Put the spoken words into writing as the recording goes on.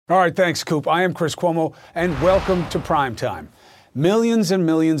All right, thanks, Coop. I am Chris Cuomo, and welcome to Primetime. Millions and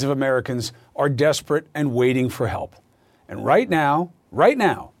millions of Americans are desperate and waiting for help. And right now,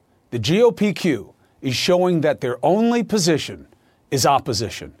 the GOPQ is showing that their only position is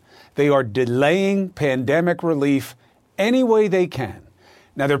opposition. They are delaying pandemic relief any way they can.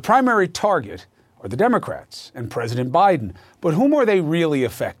 Now, their primary target are the Democrats and President Biden. But whom are they really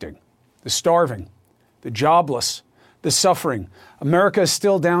affecting? The starving, the jobless, the suffering. America is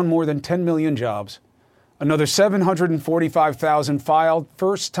still down more than 10 million jobs. Another 745,000 filed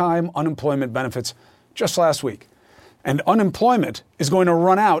first-time unemployment benefits just last week. And unemployment is going to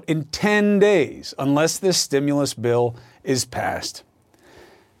run out in 10 days unless this stimulus bill is passed.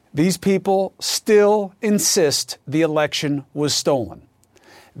 These people still insist the election was stolen.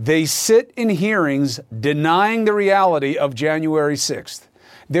 They sit in hearings denying the reality of January 6th.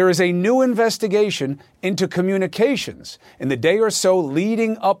 There is a new investigation into communications in the day or so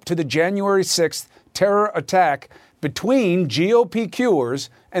leading up to the January 6th terror attack between GOPQers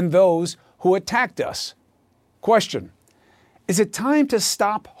and those who attacked us. Question: is it time to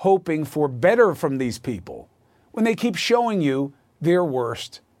stop hoping for better from these people when they keep showing you their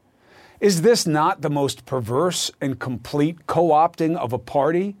worst? Is this not the most perverse and complete co-opting of a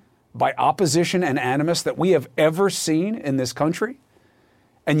party by opposition and animus that we have ever seen in this country?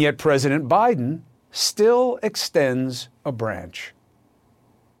 And yet President Biden still extends a branch.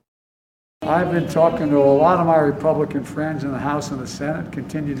 I've been talking to a lot of my Republican friends in the House and the Senate,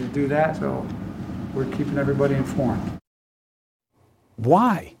 continue to do that, so we're keeping everybody informed.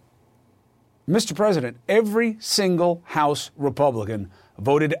 Why? Mr. President, every single House Republican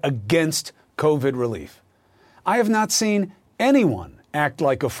voted against COVID relief. I have not seen anyone act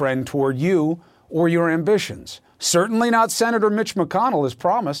like a friend toward you or your ambitions. Certainly not Senator Mitch McConnell as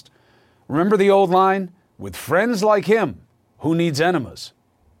promised. Remember the old line, with friends like him, who needs enemies?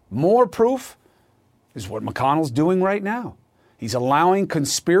 More proof is what McConnell's doing right now. He's allowing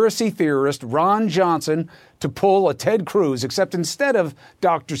conspiracy theorist Ron Johnson to pull a Ted Cruz, except instead of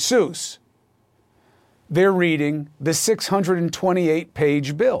Dr. Seuss, they're reading the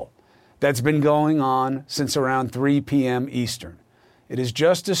 628-page bill that's been going on since around 3 p.m. Eastern. It is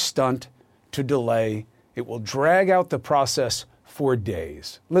just a stunt to delay. It will drag out the process for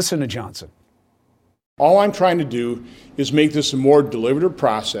days. Listen to Johnson. All I'm trying to do is make this a more deliberative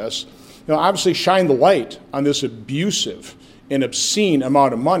process. Obviously shine the light on this abusive and obscene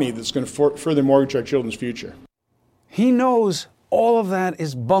amount of money that's going to further mortgage our children's future. He knows all of that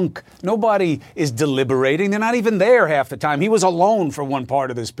is bunk. Nobody is deliberating. They're not even there half the time. He was alone for one part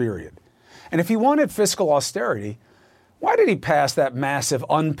of this period. And if he wanted fiscal austerity, why did he pass that massive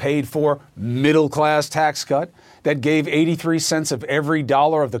unpaid-for middle-class tax cut that gave 83 cents of every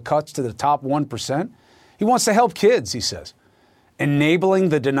dollar of the cuts to the top 1%? He wants to help kids, he says. Enabling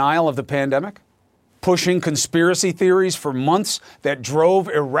the denial of the pandemic? Pushing conspiracy theories for months that drove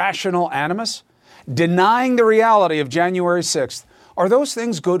irrational animus? Denying the reality of January 6th. Are those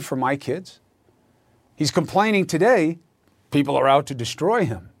things good for my kids? He's complaining today people are out to destroy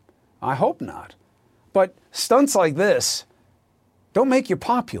him. I hope not. But stunts like this don't make you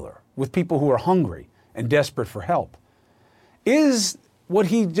popular with people who are hungry and desperate for help. Is what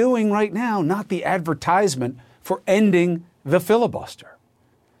he's doing right now not the advertisement for ending the filibuster?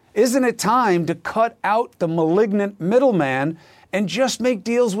 Isn't it time to cut out the malignant middleman and just make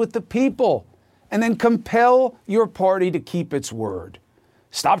deals with the people and then compel your party to keep its word?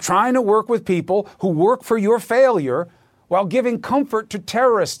 Stop trying to work with people who work for your failure while giving comfort to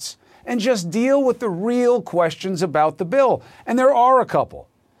terrorists, and just deal with the real questions about the bill. And there are a couple.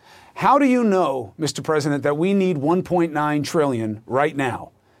 How do you know, Mr. President, that we need $1.9 trillion right now,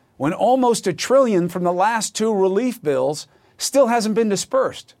 when almost $1 trillion from the last two relief bills still hasn't been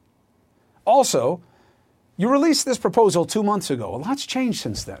dispersed? Also, you released this proposal 2 months ago. A lot's changed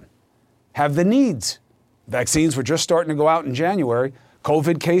since then. Have the needs. Vaccines were just starting to go out in January.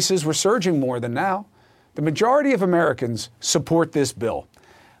 COVID cases were surging more than now. The majority of Americans support this bill.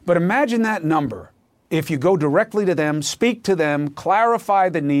 But imagine that number if you go directly to them, speak to them, clarify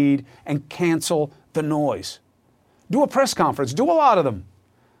the need, and cancel the noise. Do a press conference. Do a lot of them.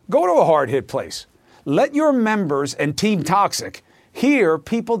 Go to a hard-hit place. Let your members and Team Toxic hear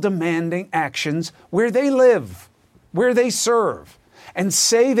people demanding actions where they live, where they serve, and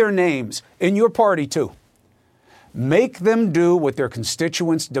say their names in your party too. Make them do what their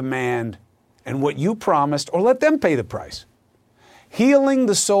constituents demand and what you promised, or let them pay the price. Healing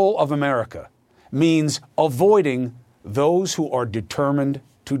the soul of America means avoiding those who are determined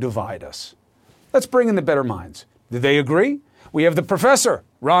to divide us. Let's bring in the better minds. Do they agree? We have the professor,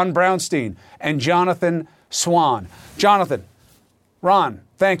 Ron Brownstein, and Jonathan Swan. Jonathan, Ron,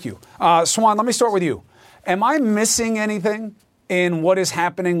 Thank you. Swan, let me start with you. Am I missing anything in what is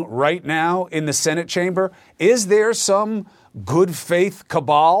happening right now in the Senate chamber? Is there some good faith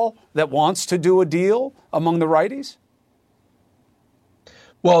cabal that wants to do a deal among the righties?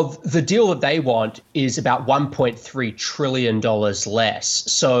 Well, the deal that they want is about $1.3 trillion less.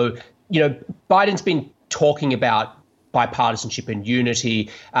 So, Biden's been talking about bipartisanship and unity.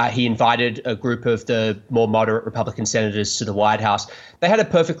 He invited a group of the more moderate Republican senators to the White House. They had a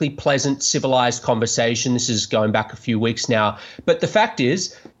perfectly pleasant, civilized conversation. This is going back a few weeks now. But the fact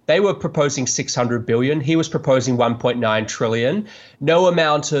is, they were proposing $600 billion. He was proposing $1.9 trillion. No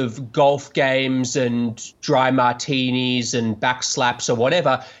amount of golf games and dry martinis and backslaps or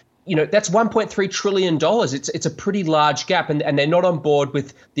whatever. That's $1.3 trillion. It's a pretty large gap. And they're not on board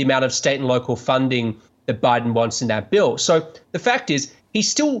with the amount of state and local funding that Biden wants in that bill. So the fact is, he's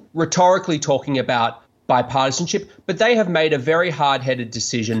still rhetorically talking about bipartisanship, but they have made a very hard-headed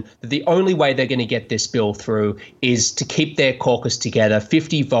decision that the only way they're going to get this bill through is to keep their caucus together,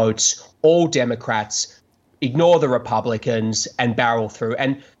 50 votes, all Democrats, ignore the Republicans, and barrel through.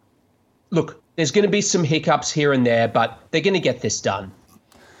 And look, there's going to be some hiccups here and there, but they're going to get this done.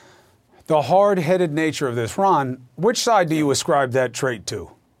 The hard-headed nature of this. Ron, which side do you ascribe that trait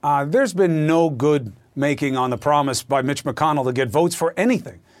to? There's been no good making on the promise by Mitch McConnell to get votes for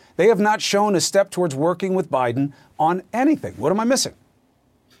anything. They have not shown a step towards working with Biden on anything. What am I missing?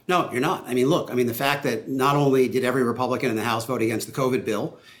 No, you're not. The fact that not only did every Republican in the House vote against the COVID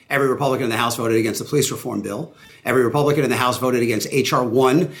bill, every Republican in the House voted against the police reform bill, every Republican in the House voted against H.R.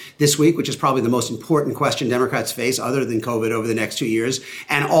 1 this week, which is probably the most important question Democrats face other than COVID over the next 2 years.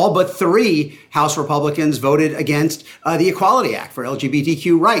 And all but 3 House Republicans voted against the Equality Act for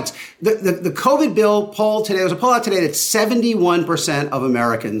LGBTQ rights. The COVID bill poll today, there was a poll out today that 71% of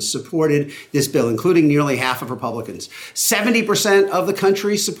Americans supported this bill, including nearly half of Republicans. 70% of the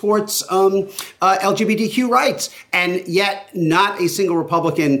country supports LGBTQ rights. And yet not a single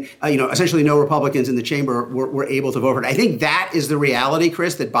Republican, essentially no Republicans in the chamber were able to vote for it. I think that is the reality,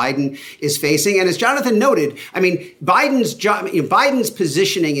 Chris, that Biden is facing. And as Jonathan noted, Biden's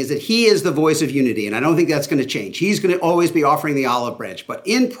positioning is that he is the voice of unity. And I don't think that's going to change. He's going to always be offering the olive branch. But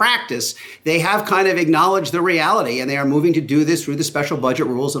in practice, they have kind of acknowledged the reality, and they are moving to do this through the special budget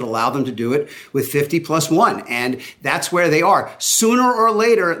rules that allow them to do it with 50+1. And that's where they are. Sooner or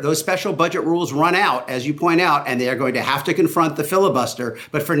later, those special budget rules run out, as you point out, and they are going to have to confront the filibuster.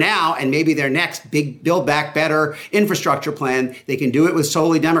 But for now, and maybe their next big Build Back Better infrastructure plan, they can do it with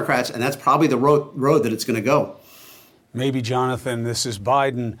solely Democrats, and that's probably the road that it's going to go. Maybe, Jonathan, this is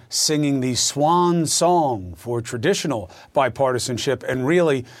Biden singing the swan song for traditional bipartisanship and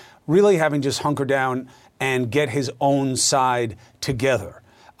really having just hunker down and get his own side together.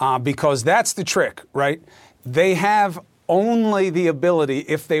 Because that's the trick, right? They have only the ability,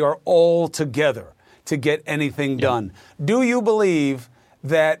 if they are all together, to get anything done. Do you believe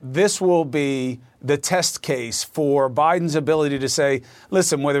that this will be the test case for Biden's ability to say,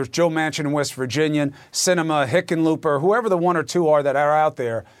 listen, whether it's Joe Manchin in West Virginia, Sinema, Hickenlooper, whoever the 1 or 2 are that are out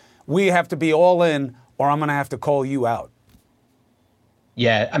there, we have to be all in or I'm going to have to call you out?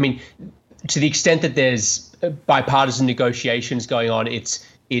 Yeah, to the extent that there's bipartisan negotiations going on, it's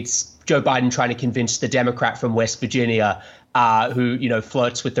Joe Biden trying to convince the Democrat from West Virginia who,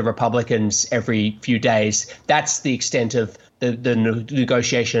 flirts with the Republicans every few days. That's the extent of the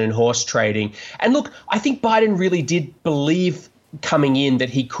negotiation and horse trading. And look, I think Biden really did believe coming in that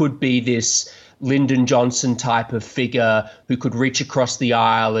he could be this Lyndon Johnson type of figure who could reach across the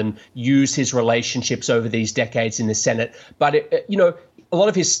aisle and use his relationships over these decades in the Senate. But, a lot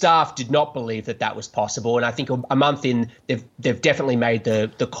of his staff did not believe that was possible. And I think a month in, they've definitely made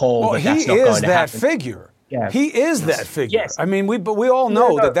the call that that's not going to happen. He is that figure. Yeah. He is that figure. Yes. We all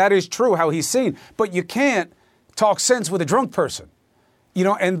know that is true, how he's seen. But you can't talk sense with a drunk person,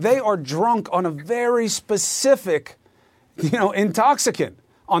 and they are drunk on a very specific, intoxicant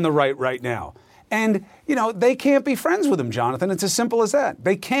on the right now. And, they can't be friends with him, Jonathan. It's as simple as that.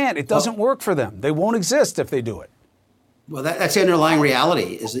 They can't. It doesn't work for them. They won't exist if they do it. Well, that's the underlying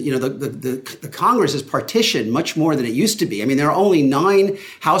reality is that, the Congress is partitioned much more than it used to be. There are only 9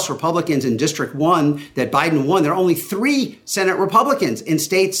 House Republicans in District 1 that Biden won. There are only 3 Senate Republicans in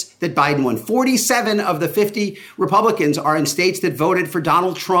states that Biden won. 47 of the 50 Republicans are in states that voted for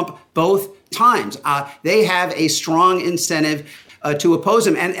Donald Trump both times. They have a strong incentive to oppose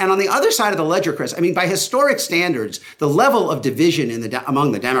him. And on the other side of the ledger, Chris, I mean, by historic standards, the level of division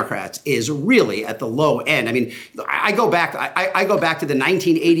among the Democrats is really at the low end. I mean, I go back to the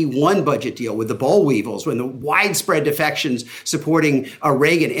 1981 budget deal with the boll weevils, when the widespread defections supporting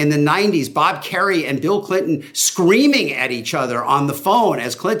Reagan. In the 90s, Bob Kerrey and Bill Clinton screaming at each other on the phone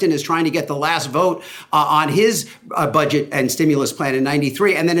as Clinton is trying to get the last vote on his budget and stimulus plan in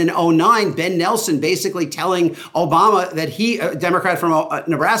 93. And then in 09, Ben Nelson basically telling Obama that he, a Democrat from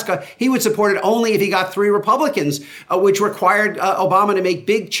Nebraska, he would support it only if he got 3 Republicans, which required Obama to make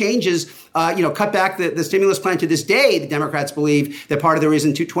big changes, cut back the stimulus plan. To this day, the Democrats believe that part of the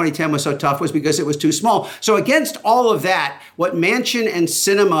reason 2010 was so tough was because it was too small. So against all of that, what Manchin and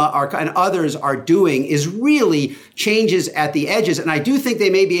Sinema and others are doing is really changes at the edges. And I do think they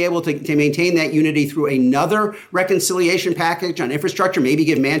may be able to maintain that unity through another reconciliation package on infrastructure, maybe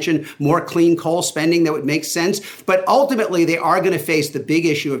give Manchin more clean coal spending that would make sense. But ultimately, they are going to face the big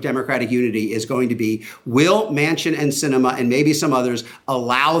issue of Democratic unity is going to be, will Manchin and Sinema and maybe some others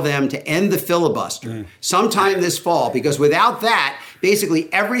allow them to end the filibuster sometime this fall? Because without that,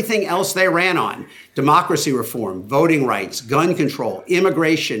 basically everything else they ran on, democracy reform, voting rights, gun control,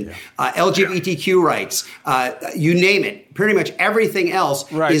 immigration, LGBTQ rights, you name it, pretty much everything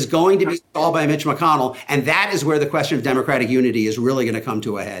else is going to be solved by Mitch McConnell. And that is where the question of Democratic unity is really going to come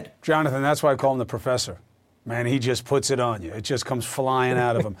to a head. Jonathan, that's why I call him the professor. Man, he just puts it on you. It just comes flying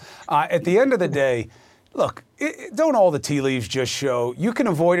out of him. At the end of the day, look, don't all the tea leaves just show? You can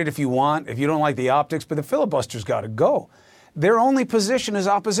avoid it if you want, if you don't like the optics, but the filibuster's got to go. Their only position is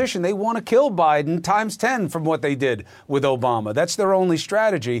opposition. They want to kill Biden times 10 from what they did with Obama. That's their only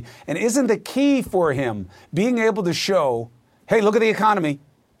strategy. And isn't the key for him being able to show, hey, look at the economy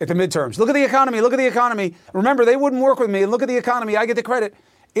at the midterms. Look at the economy. Look at the economy. Remember, they wouldn't work with me. Look at the economy. I get the credit.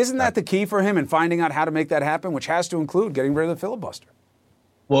 Isn't that the key for him in finding out how to make that happen, which has to include getting rid of the filibuster?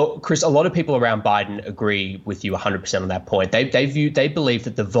 Well, Chris, a lot of people around Biden agree with you 100% on that point. They believe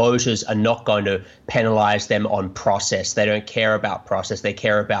that the voters are not going to penalize them on process. They don't care about process. They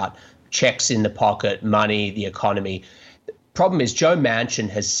care about checks in the pocket, money, the economy. The problem is Joe Manchin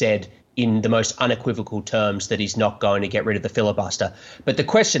has said in the most unequivocal terms that he's not going to get rid of the filibuster. But the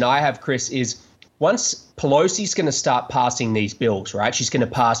question I have, Chris, is once Pelosi's going to start passing these bills, right? She's going to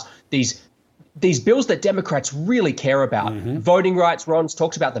pass these bills that Democrats really care about. Voting rights, Ron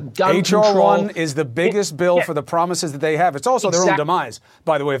talks about them. Gun control. H.R. 1 is the biggest bill for the promises that they have. It's also their own demise,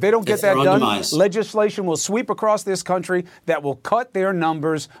 by the way. If they don't get that done, legislation will sweep across this country that will cut their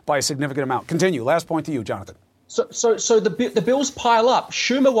numbers by a significant amount. Continue. Last point to you, Jonathan. So the bills pile up.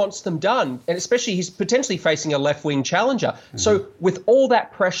 Schumer wants them done, and especially he's potentially facing a left-wing challenger. So with all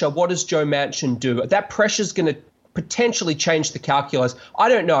that pressure, what does Joe Manchin do? That pressure's going to potentially change the calculus. I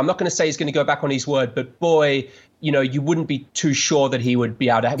don't know. I'm not going to say he's going to go back on his word, but boy, you wouldn't be too sure that he would be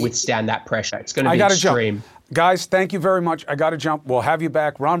able to withstand that pressure. It's going to be extreme. Jump. Guys, thank you very much. I got to jump. We'll have you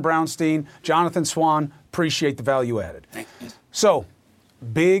back. Ron Brownstein, Jonathan Swan, appreciate the value added. Thanks. So,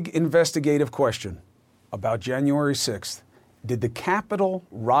 big investigative question about January 6th. Did the Capitol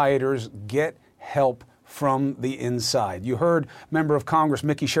rioters get help from the inside? You heard Member of Congress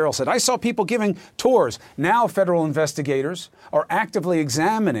Mickey Sherrill said, I saw people giving tours. Now federal investigators are actively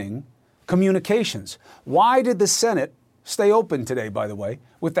examining communications. Why did the Senate stay open today, by the way,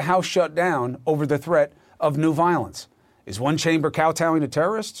 with the House shut down over the threat of new violence? Is one chamber kowtowing to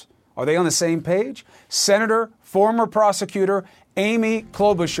terrorists? Are they on the same page? Senator, former prosecutor Amy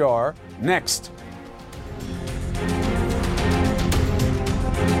Klobuchar, next.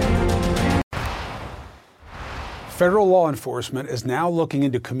 Federal law enforcement is now looking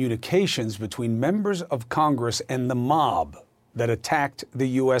into communications between members of Congress and the mob that attacked the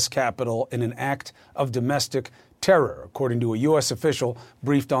U.S. Capitol in an act of domestic terror, according to a U.S. official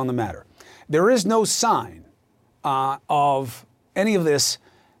briefed on the matter. There is no sign of any of this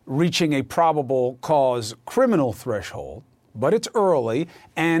reaching a probable cause criminal threshold, but it's early,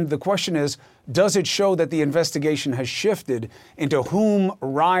 and the question is, does it show that the investigation has shifted into whom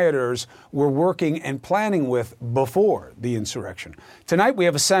rioters were working and planning with before the insurrection? Tonight, we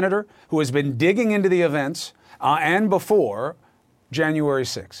have a senator who has been digging into the events and before January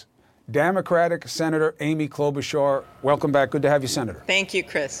 6th. Democratic Senator Amy Klobuchar, welcome back. Good to have you, Senator. Thank you,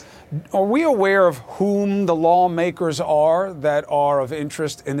 Chris. Are we aware of whom the lawmakers are that are of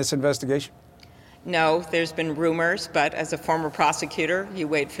interest in this investigation? No, there's been rumors, but as a former prosecutor, you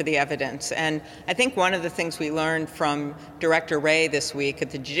wait for the evidence. And I think one of the things we learned from Director Wray this week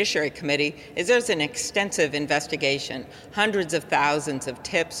at the Judiciary Committee is there's an extensive investigation, hundreds of thousands of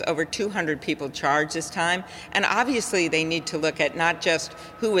tips, over 200 people charged this time. And obviously they need to look at not just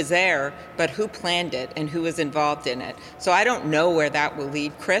who was there, but who planned it and who was involved in it. So I don't know where that will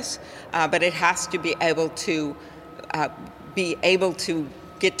lead, Chris, but it has to be able to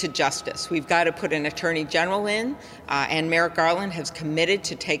get to justice. We've got to put an attorney general in, and Merrick Garland has committed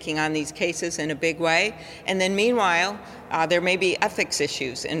to taking on these cases in a big way. And then meanwhile, there may be ethics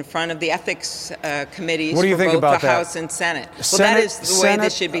issues in front of the ethics committees for both the House and Senate. Well, that is the way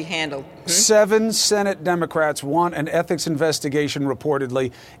this should be handled. 7 Senate Democrats want an ethics investigation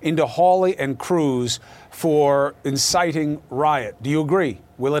reportedly into Hawley and Cruz for inciting riot. Do you agree?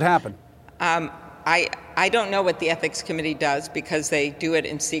 Will it happen? I don't know what the Ethics Committee does because they do it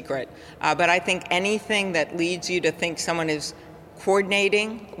in secret. But I think anything that leads you to think someone is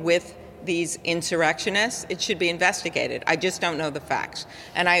coordinating with these insurrectionists, it should be investigated. I just don't know the facts.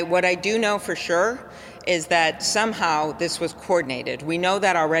 And what I do know for sure is that somehow this was coordinated. We know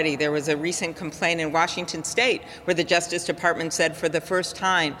that already. There was a recent complaint in Washington State where the Justice Department said for the first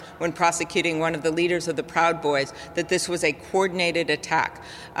time when prosecuting one of the leaders of the Proud Boys that this was a coordinated attack.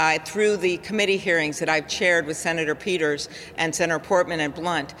 Through the committee hearings that I've chaired with Senator Peters and Senator Portman and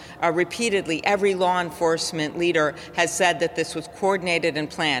Blunt, repeatedly every law enforcement leader has said that this was coordinated and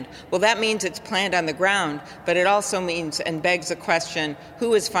planned. Well, that means it's planned on the ground, but it also means and begs the question,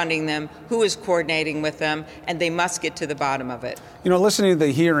 who is funding them, who is coordinating with them, and they must get to the bottom of it. You know, listening to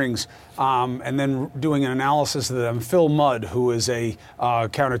the hearings and then doing an analysis of them, Phil Mudd, who is a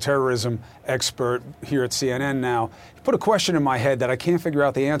counterterrorism expert here at CNN now, he put a question in my head that I can't figure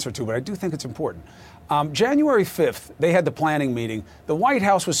out the answer to, but I do think it's important. January 5th, they had the planning meeting. The White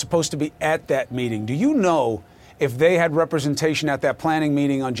House was supposed to be at that meeting. Do you know if they had representation at that planning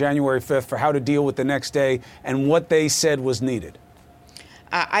meeting on January 5th for how to deal with the next day and what they said was needed?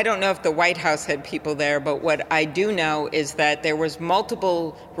 I don't know if the White House had people there, but what I do know is that there was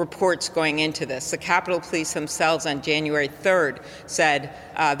multiple reports going into this. The Capitol Police themselves on January 3rd said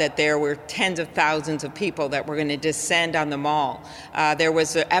that there were tens of thousands of people that were going to descend on the mall. There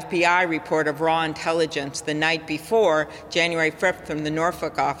was an FBI report of raw intelligence the night before, January 5th, from the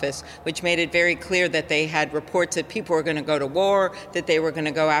Norfolk office, which made it very clear that they had reports that people were going to go to war, that they were going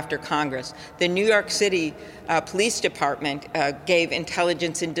to go after Congress. The New York City Police Department gave intelligence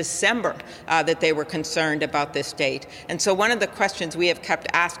in December that they were concerned about this date. And so one of the questions we have kept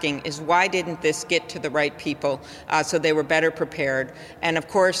asking is why didn't this get to the right people so they were better prepared? And of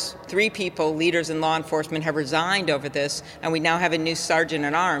course, 3 people, leaders in law enforcement, have resigned over this, and we now have a new sergeant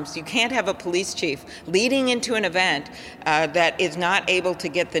at arms. You can't have a police chief leading into an event that is not able to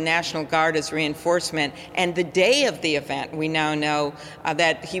get the National Guard as reinforcement. And the day of the event, we now know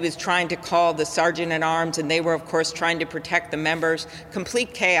that he was trying to call the sergeant at arms, and they were, of course, trying to protect the members.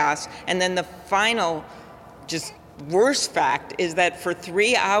 Complete chaos. And then the final, just worst fact is that for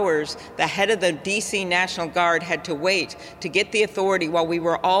 3 hours, the head of the D.C. National Guard had to wait to get the authority while we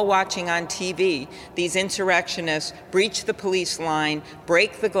were all watching on TV. These insurrectionists breach the police line,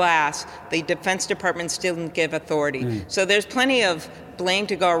 break the glass. The Defense Department still didn't give authority. So there's plenty of blame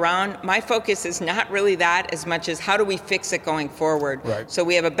to go around. My focus is not really that as much as how do we fix it going forward. Right. So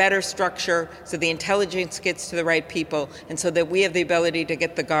we have a better structure, so the intelligence gets to the right people, and so that we have the ability to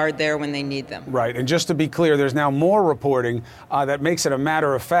get the Guard there when they need them. Right. And just to be clear, there's now more reporting that makes it a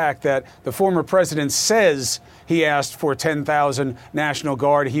matter of fact that the former president says he asked for 10,000 National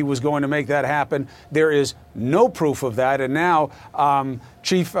Guard. He was going to make that happen. There is no proof of that. And now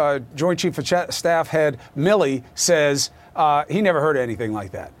Joint Chief of Staff head Milley says he never heard anything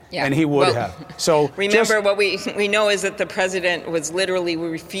like that. Yeah. And he would have. So remember, what we know is that the president was literally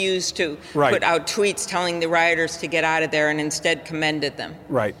refused to put out tweets telling the rioters to get out of there and instead commended them.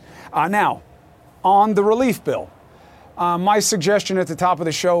 Right. Now, on the relief bill, my suggestion at the top of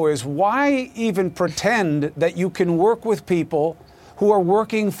the show is why even pretend that you can work with people who are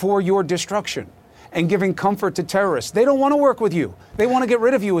working for your destruction and giving comfort to terrorists? They don't want to work with you. They want to get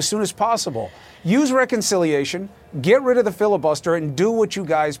rid of you as soon as possible. Use reconciliation, get rid of the filibuster, and do what you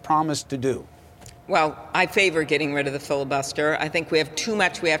guys promised to do. Well, I favor getting rid of the filibuster. I think we have too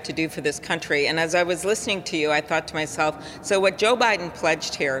much we have to do for this country. And as I was listening to you, I thought to myself, so what Joe Biden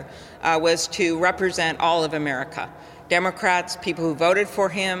pledged here was to represent all of America, Democrats, people who voted for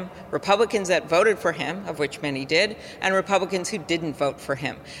him, Republicans that voted for him, of which many did, and Republicans who didn't vote for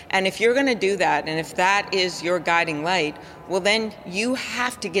him. And if you're going to do that, and if that is your guiding light, well, then you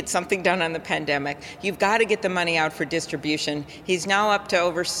have to get something done on the pandemic. You've got to get the money out for distribution. He's now up to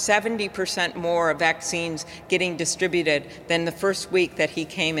over 70% more vaccines getting distributed than the first week that he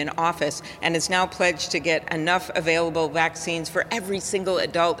came in office, and is now pledged to get enough available vaccines for every single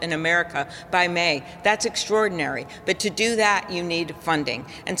adult in America by May. That's extraordinary. But to do that, you need funding.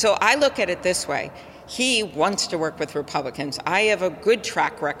 And so I look at it this way. He wants to work with Republicans. I have a good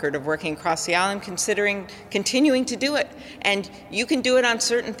track record of working across the aisle and considering continuing to do it. And you can do it on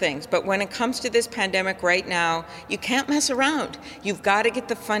certain things, but when it comes to this pandemic right now, you can't mess around. You've got to get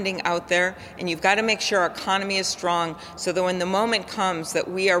the funding out there, and you've got to make sure our economy is strong so that when the moment comes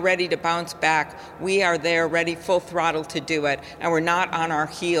that we are ready to bounce back, we are there ready full throttle to do it, and we're not on our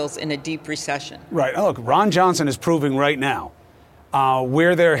heels in a deep recession. Right. Look, Ron Johnson is proving right now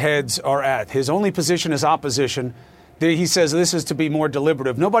where their heads are at. His only position is opposition. He says this is to be more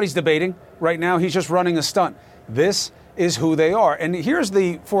deliberative. Nobody's debating right now. He's just running a stunt. This is who they are. And here's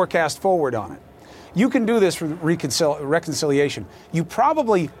the forecast forward on it. You can do this for reconciliation. You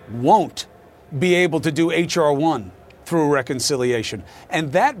probably won't be able to do H.R. 1 through reconciliation.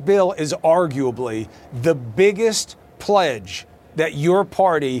 And that bill is arguably the biggest pledge that your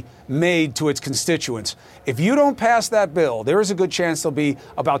party made to its constituents. If you don't pass that bill, there is a good chance there'll be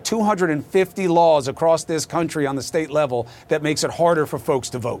about 250 laws across this country on the state level that makes it harder for folks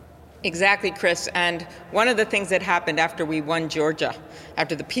to vote. Exactly, Chris. And one of the things that happened after we won Georgia,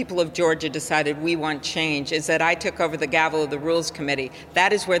 after the people of Georgia decided we want change, is that I took over the gavel of the Rules Committee.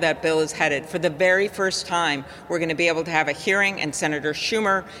 That is where that bill is headed. For the very first time, we're going to be able to have a hearing, and Senator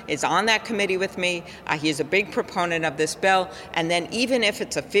Schumer is on that committee with me. He is a big proponent of this bill. And then even if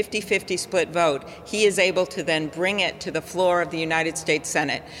it's a 50-50 split vote, he is able to then bring it to the floor of the United States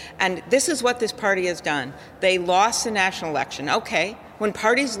Senate. And this is what this party has done. They lost the national election. Okay. When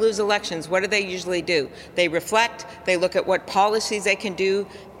parties lose elections, what do they usually do? They reflect, they look at what policies they can do,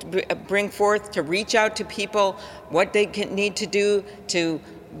 bring forth to reach out to people, what they need to do to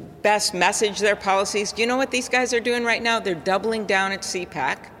best message their policies. Do you know what these guys are doing right now? They're doubling down at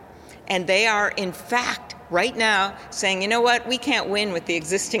CPAC, and they are, in fact, right now saying, you know what, we can't win with the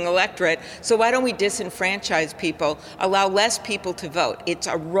existing electorate, so why don't we disenfranchise people, allow less people to vote? It's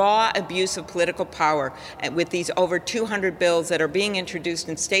a raw abuse of political power with these over 200 bills that are being introduced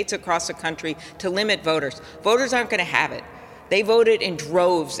in states across the country to limit voters. Voters aren't going to have it. They voted in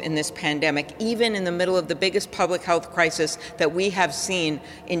droves in this pandemic, even in the middle of the biggest public health crisis that we have seen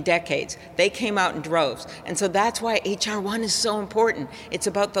in decades. They came out in droves. And so that's why H.R. 1 is so important. It's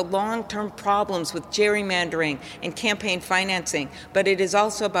about the long-term problems with gerrymandering and campaign financing, but it is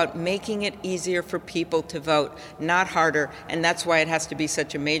also about making it easier for people to vote, not harder. And that's why it has to be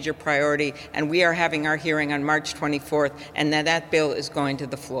such a major priority. And we are having our hearing on March 24th, and that bill is going to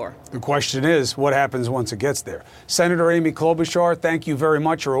the floor. The question is, what happens once it gets there? Senator Amy Klobuchar, thank you very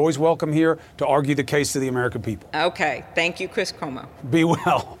much. You're always welcome here to argue the case to the American people. Okay. Thank you, Chris Cuomo. Be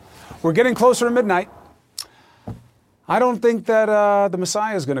well. We're getting closer to midnight. I don't think that the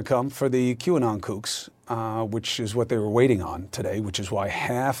Messiah is going to come for the QAnon kooks, which is what they were waiting on today, which is why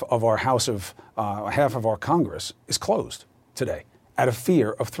half of our Congress is closed today out of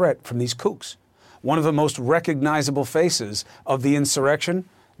fear of threat from these kooks. One of the most recognizable faces of the insurrection,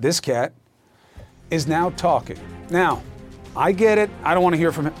 this cat, is now talking. Now, I get it. I don't want to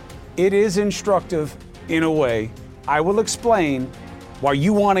hear from him. It is instructive in a way. I will explain why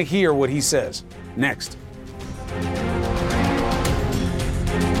you want to hear what he says. Next.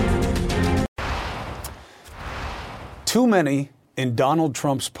 Too many in Donald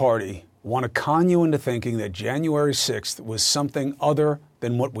Trump's party want to con you into thinking that January 6th was something other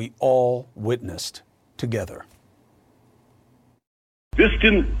than what we all witnessed together. This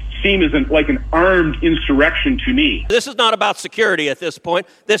didn't seem as like an armed insurrection to me. This is not about security at this point.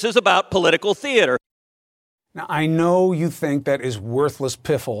 This is about political theater. Now, I know you think that is worthless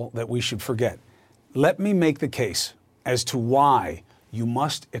piffle that we should forget. Let me make the case as to why you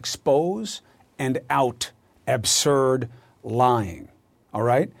must expose and out absurd lying. All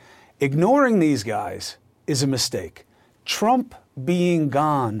right? Ignoring these guys is a mistake. Trump being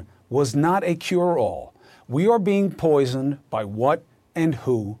gone was not a cure-all. We are being poisoned by what and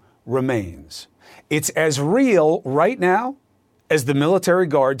who remains. It's as real right now as the military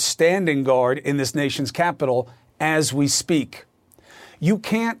guard standing guard in this nation's capital as we speak. You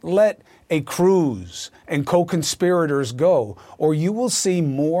can't let a Cruz and co-conspirators go, or you will see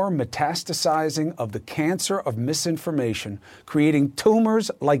more metastasizing of the cancer of misinformation, creating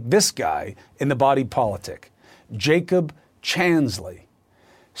tumors like this guy in the body politic. Jacob Chansley.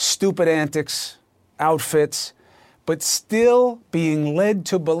 Stupid antics, outfits, but still being led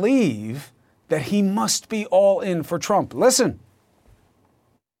to believe that he must be all in for Trump. Listen.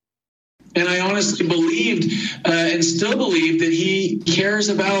 And I honestly believed and still believe that he cares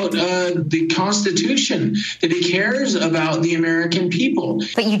about the Constitution, that he cares about the American people.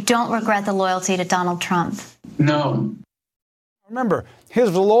 But you don't regret the loyalty to Donald Trump? No. Remember,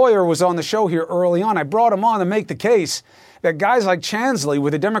 his lawyer was on the show here early on. I brought him on to make the case that guys like Chansley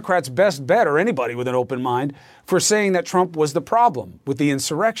were the Democrats' best bet, or anybody with an open mind, for saying that Trump was the problem with the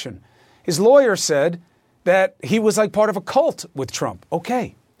insurrection. His lawyer said that he was like part of a cult with Trump.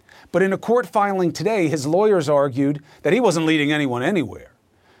 Okay. But in a court filing today, his lawyers argued that he wasn't leading anyone anywhere,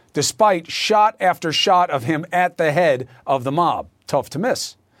 despite shot after shot of him at the head of the mob. Tough to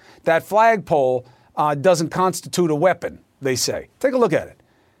miss. That flagpole doesn't constitute a weapon, they say. Take a look at it.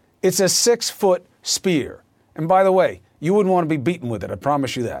 It's a 6-foot spear. And by the way, you wouldn't want to be beaten with it, I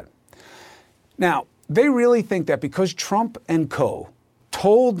promise you that. Now, they really think that because Trump and co.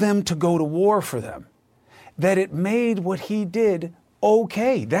 told them to go to war for them, that it made what he did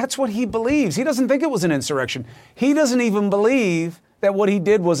okay. That's what he believes. He doesn't think it was an insurrection. He doesn't even believe that what he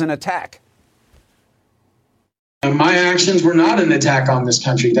did was an attack. My actions were not an attack on this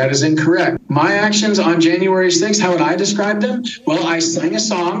country. That is incorrect. My actions on January 6th, how would I describe them? Well, I sang a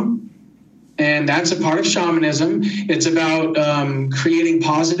song, and that's a part of shamanism. It's about creating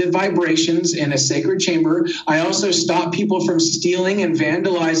positive vibrations in a sacred chamber. I also stop people from stealing and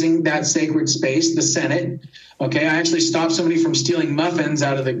vandalizing that sacred space, the Senate. Okay, I actually stopped somebody from stealing muffins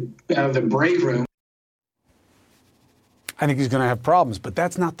out of the break room. I think he's going to have problems, but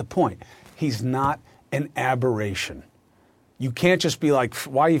that's not the point. He's not an aberration. You can't just be like,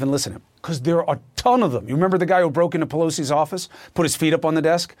 why even listen to him? Because there are a ton of them. You remember the guy who broke into Pelosi's office, put his feet up on the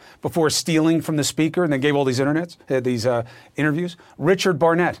desk before stealing from the speaker and then gave all these interviews? Richard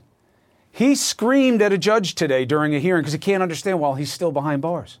Barnett. He screamed at a judge today during a hearing because he can't understand why he's still behind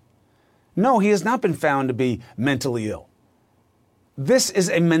bars. No, he has not been found to be mentally ill. This is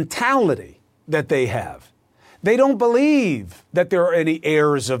a mentality that they have. They don't believe that there are any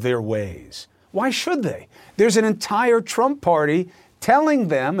heirs of their ways. Why should they? There's an entire Trump party telling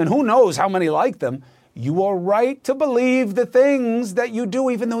them, and who knows how many like them, you are right to believe the things that you do,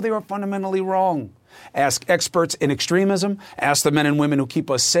 even though they are fundamentally wrong. Ask experts in extremism. Ask the men and women who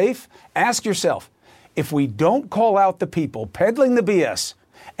keep us safe. Ask yourself, if we don't call out the people peddling the BS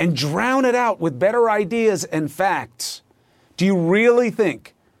and drown it out with better ideas and facts, do you really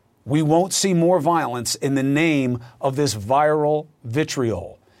think we won't see more violence in the name of this viral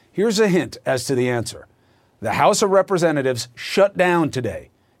vitriol? Here's a hint as to the answer. The House of Representatives shut down today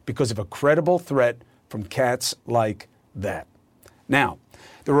because of a credible threat from cats like that. Now,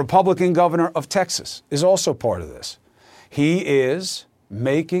 the Republican governor of Texas is also part of this. He is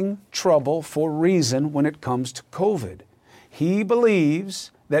making trouble for reason when it comes to COVID. He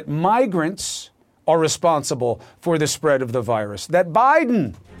believes that migrants are responsible for the spread of the virus, that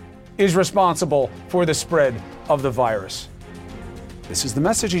Biden is responsible for the spread of the virus. This is the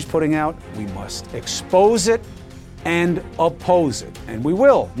message he's putting out. We must expose it and oppose it. And we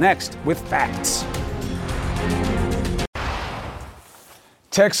will, next, with facts.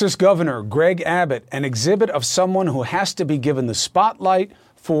 Texas Governor Greg Abbott, an exhibit of someone who has to be given the spotlight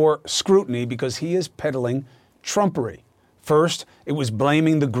for scrutiny because he is peddling Trumpery. First, it was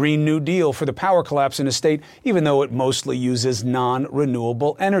blaming the Green New Deal for the power collapse in his state, even though it mostly uses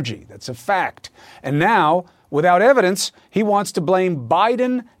non-renewable energy. That's a fact. And now, without evidence, he wants to blame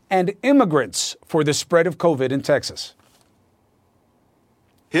Biden and immigrants for the spread of COVID in Texas.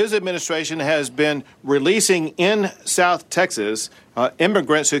 His administration has been releasing in South Texas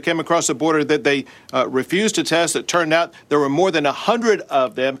immigrants who came across the border that they refused to test. It turned out there were more than 100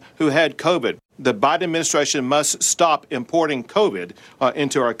 of them who had COVID. The Biden administration must stop importing COVID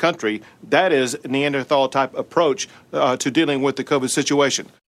into our country. That is a Neanderthal-type approach to dealing with the COVID situation.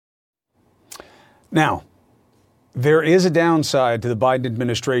 Now, there is a downside to the Biden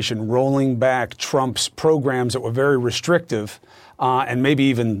administration rolling back Trump's programs that were very restrictive and maybe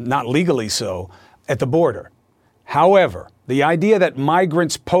even not legally so at the border. However, the idea that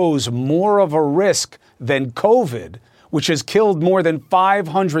migrants pose more of a risk than COVID, which has killed more than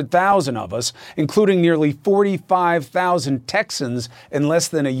 500,000 of us, including nearly 45,000 Texans in less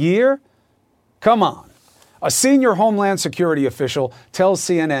than a year? Come on. A senior Homeland Security official tells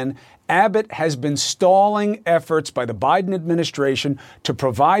CNN Abbott has been stalling efforts by the Biden administration to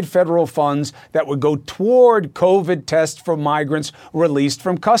provide federal funds that would go toward COVID tests for migrants released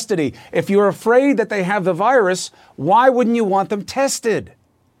from custody. If you're afraid that they have the virus, why wouldn't you want them tested?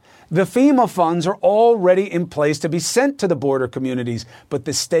 The FEMA funds are already in place to be sent to the border communities, but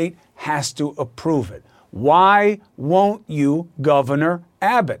the state has to approve it. Why won't you, Governor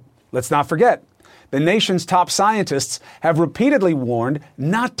Abbott? Let's not forget, the nation's top scientists have repeatedly warned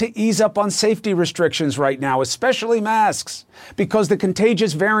not to ease up on safety restrictions right now, especially masks, because the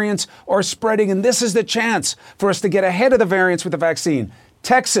contagious variants are spreading, and this is the chance for us to get ahead of the variants with the vaccine.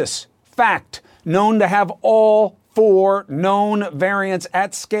 Texas, fact, known to have all 4 known variants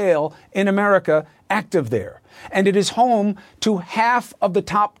at scale in America active there. And it is home to half of the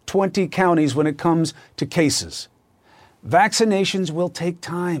top 20 counties when it comes to cases. Vaccinations will take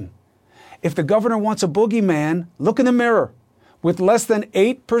time. If the governor wants a boogeyman, look in the mirror. With less than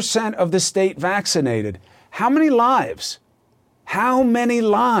 8% of the state vaccinated, how many lives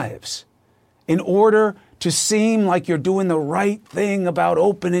in order to seem like you're doing the right thing about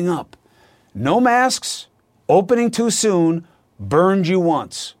opening up? No masks, opening too soon, burned you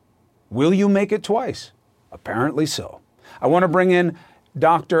once. Will you make it twice? Apparently so. I want to bring in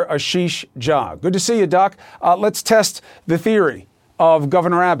Dr. Ashish Jha. Good to see you, Doc. Let's test the theory of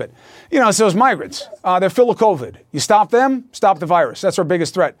Governor Abbott. You know, it's those migrants. They're full of COVID. You stop them, stop the virus. That's our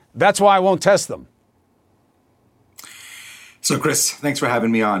biggest threat. That's why I won't test them. So, Chris, thanks for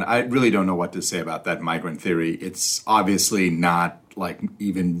having me on. I really don't know what to say about that migrant theory. It's obviously not like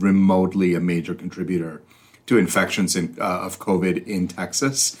even remotely a major contributor to infections of COVID in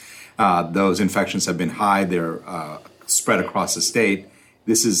Texas. Those infections have been high. They're spread across the state.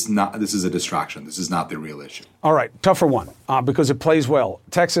 This is a distraction. This is not the real issue. All right, tougher one, because it plays well.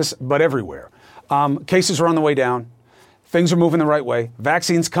 Texas, but everywhere. Cases are on the way down. Things are moving the right way.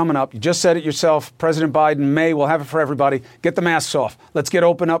 Vaccines coming up. You just said it yourself. President Biden may. We'll have it for everybody. Get the masks off. Let's get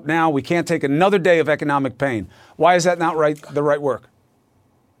open up now. We can't take another day of economic pain. Why is that not the right work?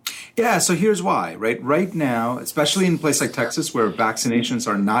 Yeah, so here's why. Right now, especially in a place like Texas where vaccinations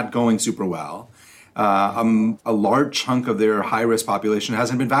are not going super well, a large chunk of their high-risk population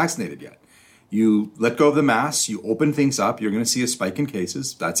hasn't been vaccinated yet. You let go of the masks, you open things up, you're going to see a spike in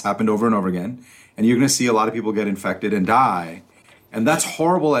cases. That's happened over and over again. And you're going to see a lot of people get infected and die. And that's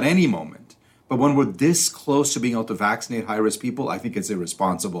horrible at any moment. But when we're this close to being able to vaccinate high-risk people, I think it's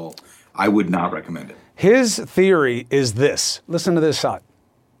irresponsible. I would not recommend it. His theory is this. Listen to this shot.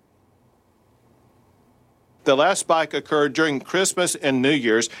 The last spike occurred during Christmas and New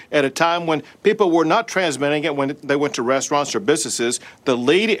Year's at a time when people were not transmitting it when they went to restaurants or businesses. The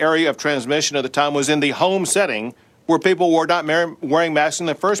lead area of transmission at the time was in the home setting where people were not wearing masks in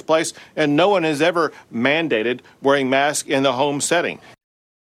the first place, and no one has ever mandated wearing masks in the home setting.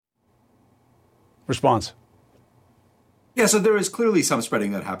 Response. Yeah, so there is clearly some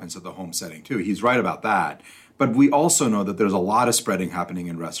spreading that happens at the home setting, too. He's right about that. But we also know that there's a lot of spreading happening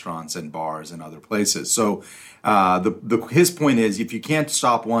in restaurants and bars and other places. So his point is, if you can't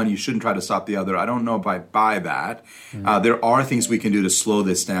stop one, you shouldn't try to stop the other. I don't know if I buy that. There are things we can do to slow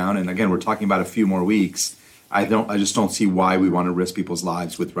this down. And again, we're talking about a few more weeks. I just don't see why we want to risk people's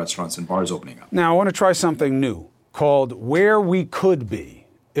lives with restaurants and bars opening up. Now, I want to try something new called Where We Could Be.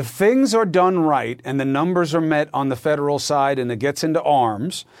 If things are done right and the numbers are met on the federal side and it gets into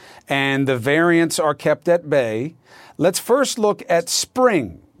arms and the variants are kept at bay, let's first look at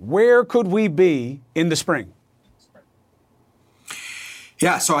spring. Where could we be in the spring?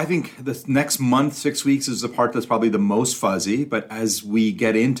 Yeah, so I think the next month, 6 weeks is the part that's probably the most fuzzy. But as we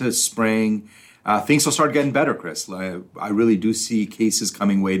get into spring, things will start getting better, Chris. I really do see cases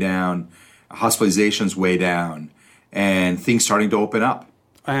coming way down, hospitalizations way down, and things starting to open up.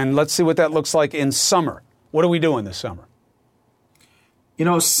 And let's see what that looks like in summer. What are we doing this summer? You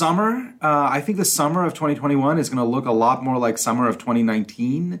know, summer, I think the summer of 2021 is going to look a lot more like summer of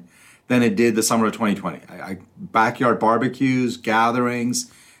 2019 than it did the summer of 2020. Backyard barbecues,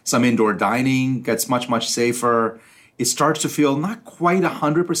 gatherings, some indoor dining gets much, much safer. It starts to feel not quite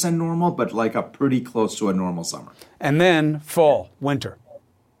 100% normal, but like a pretty close to a normal summer. And then fall, winter.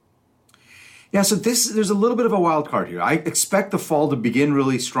 Yeah, so there's a little bit of a wild card here. I expect the fall to begin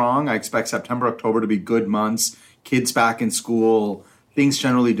really strong. I expect September, October to be good months, kids back in school, things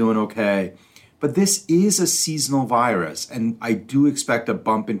generally doing okay. But this is a seasonal virus, and I do expect a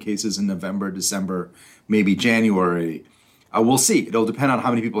bump in cases in November, December, maybe January. We'll see. It'll depend on how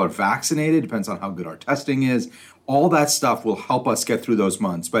many people are vaccinated, depends on how good our testing is. All that stuff will help us get through those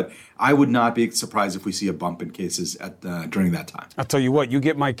months. But I would not be surprised if we see a bump in cases during that time. I'll tell you what, you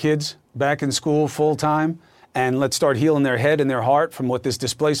get my kids back in school full time, and let's start healing their head and their heart from what this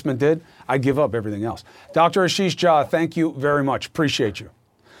displacement did. I give up everything else. Dr. Ashish Jha, thank you very much. Appreciate you.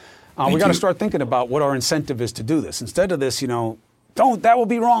 We got to start thinking about what our incentive is to do this. Instead of this, that will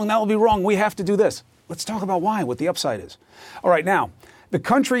be wrong, that will be wrong. We have to do this. Let's talk about why, what the upside is. All right, now, The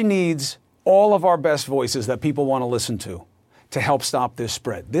country needs all of our best voices that people want to listen to help stop this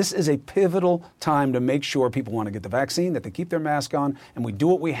spread. This is a pivotal time to make sure people want to get the vaccine, that they keep their mask on, and we do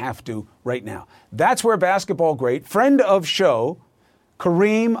what we have to right now. That's where basketball great, friend of show,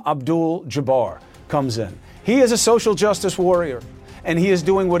 Kareem Abdul-Jabbar comes in. He is a social justice warrior, and he is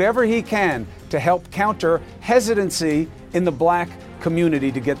doing whatever he can to help counter hesitancy in the black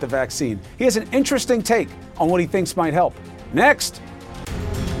community to get the vaccine. He has an interesting take on what he thinks might help. Next.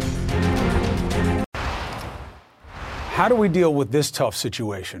 How do we deal with this tough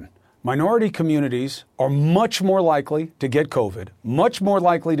situation? Minority communities are much more likely to get COVID, much more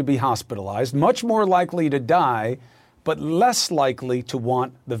likely to be hospitalized, much more likely to die, but less likely to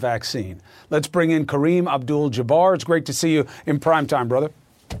want the vaccine. Let's bring in Kareem Abdul-Jabbar. It's great to see you in primetime, brother.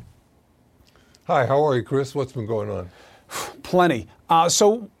 Hi, how are you, Chris? What's been going on? Plenty.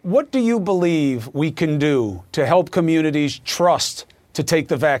 So what do you believe we can do to help communities trust to take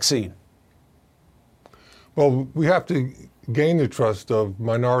the vaccine? Well, we have to gain the trust of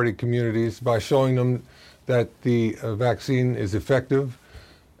minority communities by showing them that the vaccine is effective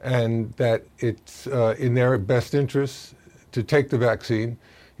and that it's in their best interest to take the vaccine.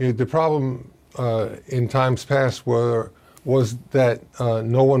 You know, the problem in times past was that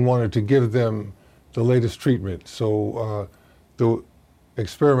no one wanted to give them the latest treatment. So the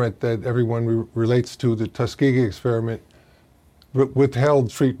experiment that everyone relates to, the Tuskegee experiment,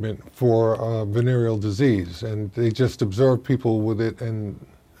 withheld treatment for venereal disease, and they just observed people with it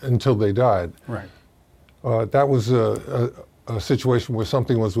until they died. Right. That was a situation where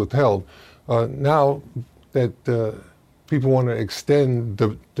something was withheld. Now that people want to extend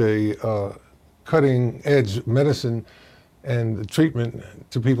the cutting edge medicine and the treatment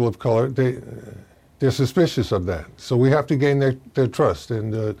to people of color, they're suspicious of that. So we have to gain their trust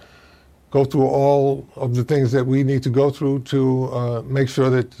and go through all of the things that we need to go through to make sure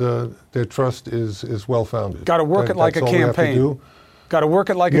that their trust is well-founded. Got to work it like a campaign. Got to work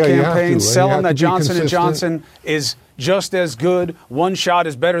it like a campaign. Sell them that Johnson & Johnson is just as good. One shot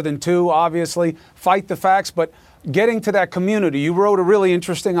is better than two, obviously. Fight the facts, but getting to that community. You wrote a really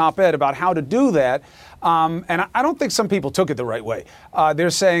interesting op-ed about how to do that. And I don't think some people took it the right way. They're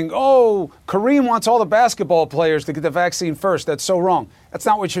saying, oh, Kareem wants all the basketball players to get the vaccine first. That's so wrong. That's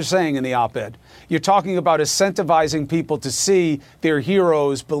not what you're saying in the op-ed. You're talking about incentivizing people to see their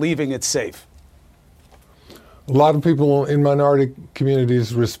heroes believing it's safe. A lot of people in minority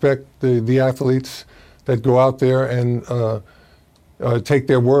communities respect the athletes that go out there and take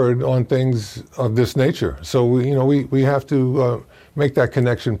their word on things of this nature. So we have to make that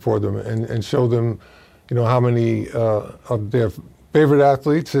connection for them and show them, how many of their favorite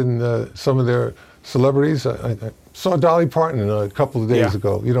athletes and some of their celebrities. I saw Dolly Parton a couple of days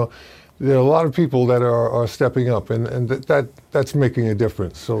ago. There are a lot of people that are stepping up, and that's making a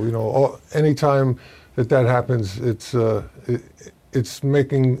difference. So anytime that happens, it's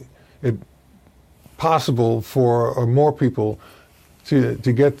making it possible for more people to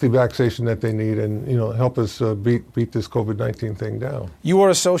get the vaccination that they need and help us beat this COVID-19 thing down. You are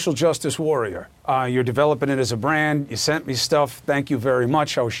a social justice warrior. You're developing it as a brand. You sent me stuff. Thank you very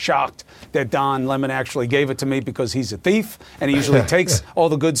much. I was shocked that Don Lemon actually gave it to me because he's a thief and he usually takes all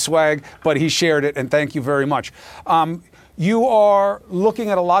the good swag, but he shared it, and thank you very much. You are looking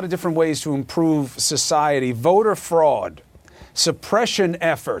at a lot of different ways to improve society. Voter fraud, suppression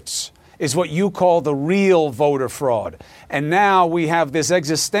efforts is what you call the real voter fraud. And now we have this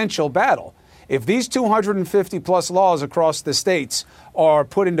existential battle. If these 250 plus laws across the states are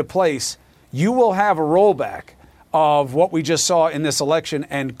put into place, you will have a rollback of what we just saw in this election,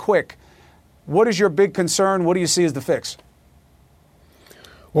 and quick. What is your big concern? What do you see as the fix?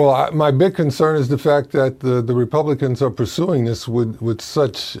 Well, my big concern is the fact that the Republicans are pursuing this with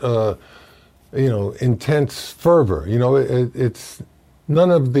such, intense fervor. It's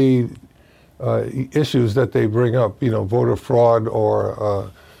none of the issues that they bring up, voter fraud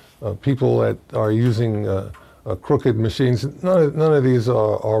or people that are using crooked machines. None of these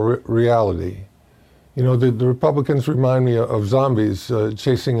are reality. The Republicans remind me of zombies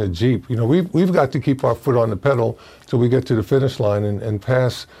chasing a Jeep. We've got to keep our foot on the pedal till we get to the finish line and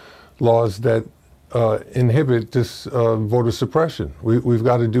pass laws that inhibit this voter suppression. We've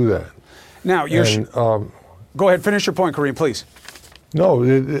got to do that. Now, go ahead, finish your point, Kareem, please. No,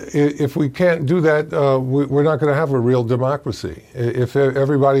 if we can't do that, we're not going to have a real democracy. If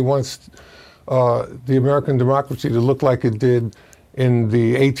everybody wants the American democracy to look like it did in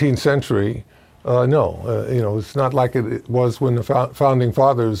the 18th century, no. It's not like it was when the founding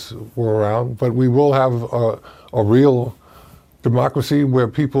fathers were around, but we will have a real democracy where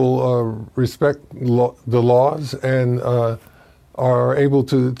people respect the laws and are able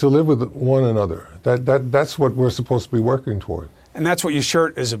to live with one another. That's what we're supposed to be working toward. And that's what your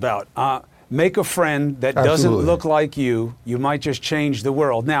shirt is about. Make a friend that doesn't look like you. You might just change the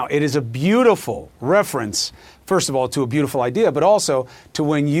world. Now, it is a beautiful reference, first of all, to a beautiful idea, but also to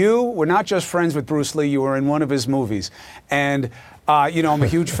when you were not just friends with Bruce Lee, you were in one of his movies. And, I'm a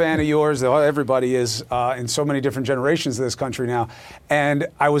huge fan of yours. Everybody is in so many different generations of this country now. And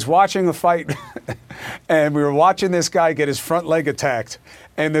I was watching a fight, and we were watching this guy get his front leg attacked.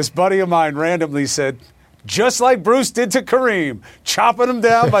 And this buddy of mine randomly said, just like Bruce did to Kareem, chopping him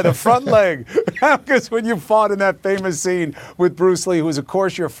down by the front leg. Because when you fought in that famous scene with Bruce Lee, who was, of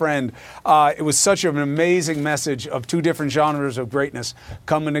course, your friend, it was such an amazing message of two different genres of greatness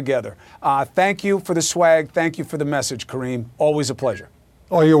coming together. Thank you for the swag. Thank you for the message, Kareem. Always a pleasure.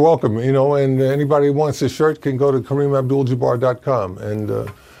 Oh, you're welcome. And anybody who wants this shirt can go to KareemAbdul-Jabbar.com.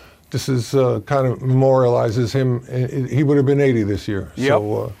 And this is kind of memorializes him. He would have been 80 this year. Yep.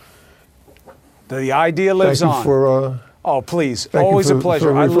 So, the idea lives on. Thank you for, please. Always a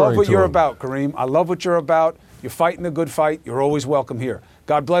pleasure. I love what you're about, Kareem. I love what you're about. You're fighting a good fight. You're always welcome here.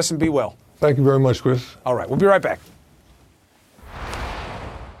 God bless and be well. Thank you very much, Chris. All right. We'll be right back.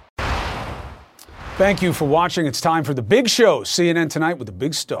 Thank you for watching. It's time for The Big Show. CNN Tonight with the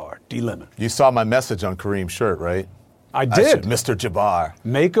big star, D. Lemon. You saw my message on Kareem's shirt, right? I did. Mr. Jabbar.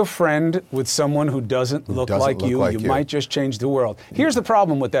 Make a friend with someone who doesn't look like you. You might just change the world. Here's the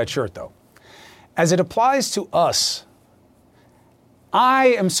problem with that shirt, though. As it applies to us, I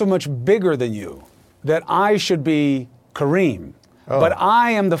am so much bigger than you that I should be Kareem. But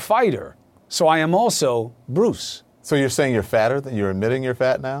I am the fighter, so I am also Bruce. So you're saying you're fatter? You're admitting you're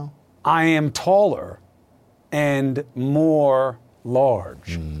fat now? I am taller and more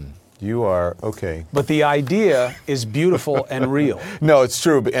large. You are, okay. But the idea is beautiful and real. No, it's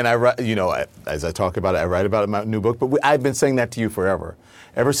true. And I write, as I talk about it, I write about it in my new book. But I've been saying that to you forever.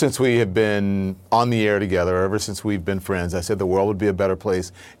 Ever since we have been on the air together, ever since we've been friends, I said the world would be a better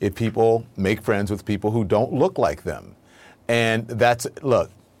place if people make friends with people who don't look like them. And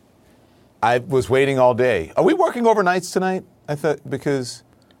look, I was waiting all day. Are we working overnights tonight? I thought, because...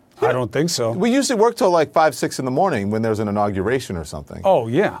 I don't think so. We usually work till like 5, 6 in the morning when there's an inauguration or something. Oh,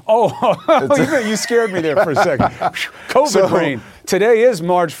 yeah. You scared me there for a second. COVID brain. Today is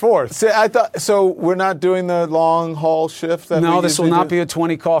March 4th. So we're not doing the long haul shift? No, this will not be a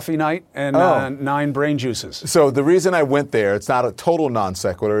 20 coffee night and 9 brain juices. So the reason I went there, it's not a total non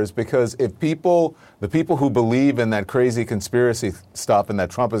sequitur, is because if the people who believe in that crazy conspiracy stuff and that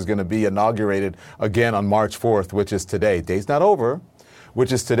Trump is going to be inaugurated again on March 4th, which is today, day's not over,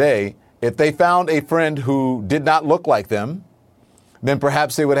 which is today, if they found a friend who did not look like them, then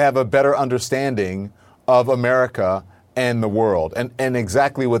perhaps they would have a better understanding of America and the world and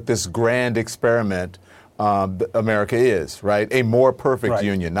exactly what this grand experiment America is, right? A more perfect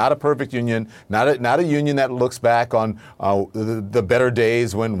union, not a perfect union, not a union that looks back on the better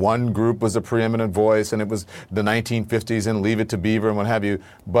days when one group was a preeminent voice and it was the 1950s and Leave It to Beaver and what have you,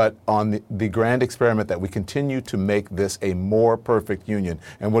 but on the grand experiment that we continue to make this a more perfect union.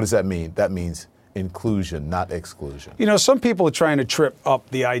 And what does that mean? That means inclusion, not exclusion. Some people are trying to trip up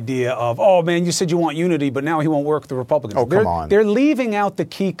the idea of, oh man, you said you want unity, but now he won't work with the Republicans. Oh, come on. They're leaving out the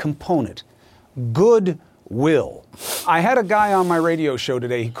key component, goodwill. I had a guy on my radio show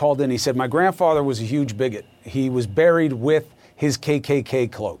today, he called in, he said, my grandfather was a huge bigot. He was buried with his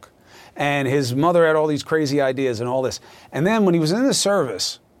KKK cloak. And his mother had all these crazy ideas and all this. And then when he was in the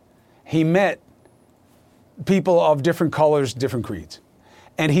service, he met people of different colors, different creeds.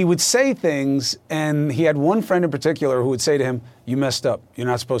 And he would say things, and he had one friend in particular who would say to him, you messed up. You're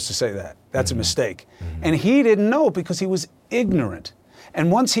not supposed to say that. That's a mistake. And he didn't know because he was ignorant.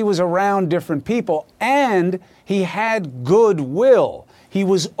 And once he was around different people and he had goodwill, he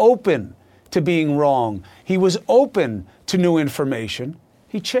was open to being wrong. He was open to new information.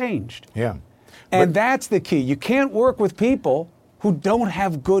 He changed. Yeah. And that's the key. You can't work with people who don't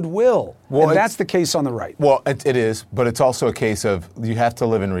have goodwill. Well, and that's the case on the right. Well, it is, but it's also a case of you have to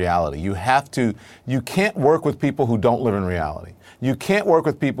live in reality. You can't work with people who don't live in reality. You can't work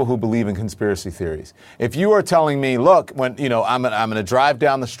with people who believe in conspiracy theories. If you are telling me, look, when I'm going to drive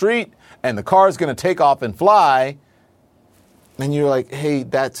down the street and the car is going to take off and fly, and you're like, hey,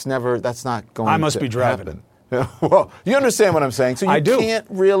 that's not going to happen. I must be driving. Well, you understand what I'm saying. So you can't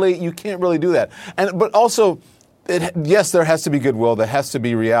really do that. But also, yes, there has to be goodwill. There has to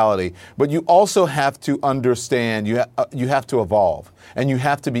be reality. But you also have to understand. You have to evolve, and you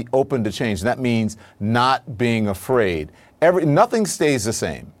have to be open to change. And that means not being afraid. Nothing stays the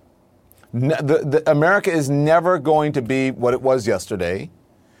same. America is never going to be what it was yesterday,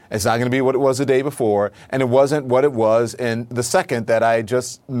 It's not going to be what it was the day before, and it wasn't what it was in the second that I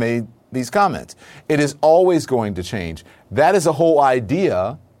just made these comments. It is always going to change. That is the whole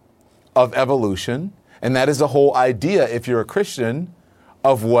idea of evolution, and that is the whole idea, if you're a Christian,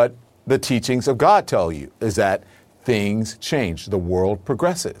 of what the teachings of God tell you, is that things change. The world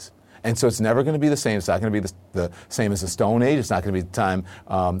progresses. And so it's never going to be the same. It's not going to be the same as the Stone Age. It's not going to be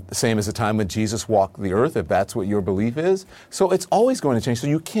the same as the time when Jesus walked the earth, if that's what your belief is. So it's always going to change. So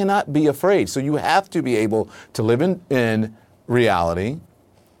you cannot be afraid. So you have to be able to live in reality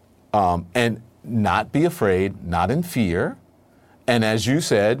and not be afraid, not in fear. And as you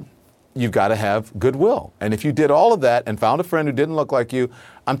said, you've got to have goodwill. And if you did all of that and found a friend who didn't look like you,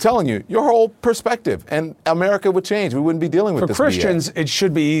 I'm telling you, your whole perspective and America would change. We wouldn't be dealing with this. For Christians, it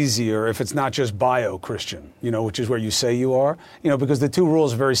should be easier if it's not just bio-Christian, which is where you say you are, because the two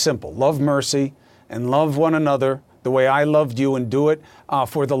rules are very simple. Love mercy and love one another the way I loved you, and do it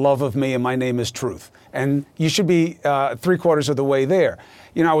for the love of me, and my name is truth. And you should be 3/4 of the way there.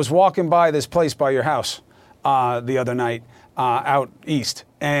 I was walking by this place by your house the other night out east,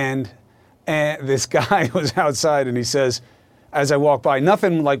 and this guy was outside, and he says, as I walked by,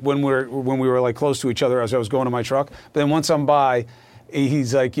 nothing like when we were like close to each other as I was going to my truck, but then once I'm by,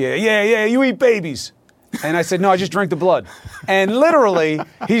 he's like, yeah, you eat babies. And I said, no, I just drink the blood. And literally,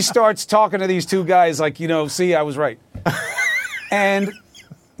 he starts talking to these two guys like, see, I was right. And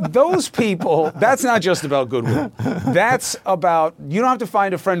those people, that's not just about goodwill. That's about, you don't have to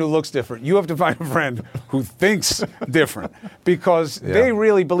find a friend who looks different. You have to find a friend who thinks different, because they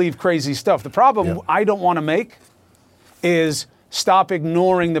really believe crazy stuff. The problem I don't want to make is stop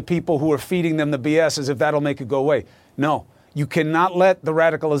ignoring the people who are feeding them the BS as if that'll make it go away. No, you cannot let the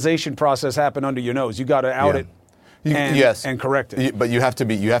radicalization process happen under your nose. You got to out it. And correct it. But you have to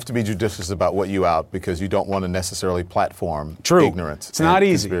be judicious about what you out, because you don't want to necessarily platform ignorance. It's not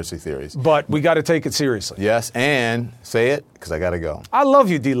easy. Conspiracy theories. But we got to take it seriously. Yes, and say it, because I got to go. I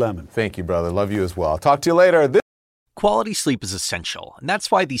love you, D. Lemon. Thank you, brother. Love you as well. I'll talk to you later. Quality sleep is essential, and that's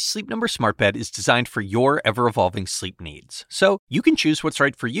why the Sleep Number Smart Bed is designed for your ever-evolving sleep needs. So you can choose what's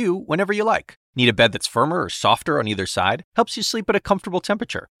right for you whenever you like. Need a bed that's firmer or softer on either side? Helps you sleep at a comfortable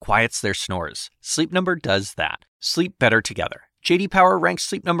temperature. Quiets their snores. Sleep Number does that. Sleep better together. J.D. Power ranks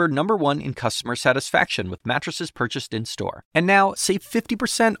Sleep Number #1 in customer satisfaction with mattresses purchased in-store. And now, save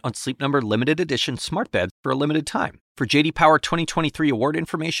 50% on Sleep Number Limited Edition Smart Beds for a limited time. For J.D. Power 2023 award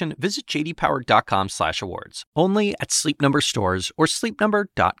information, visit jdpower.com/awards. Only at Sleep Number stores or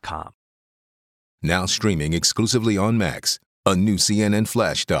sleepnumber.com. Now streaming exclusively on Max, a new CNN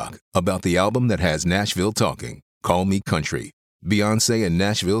flash doc about the album that has Nashville talking, Call Me Country. Beyoncé and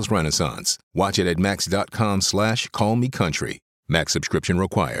Nashville's Renaissance. Watch it at max.com/callmecountry. Max subscription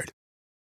required.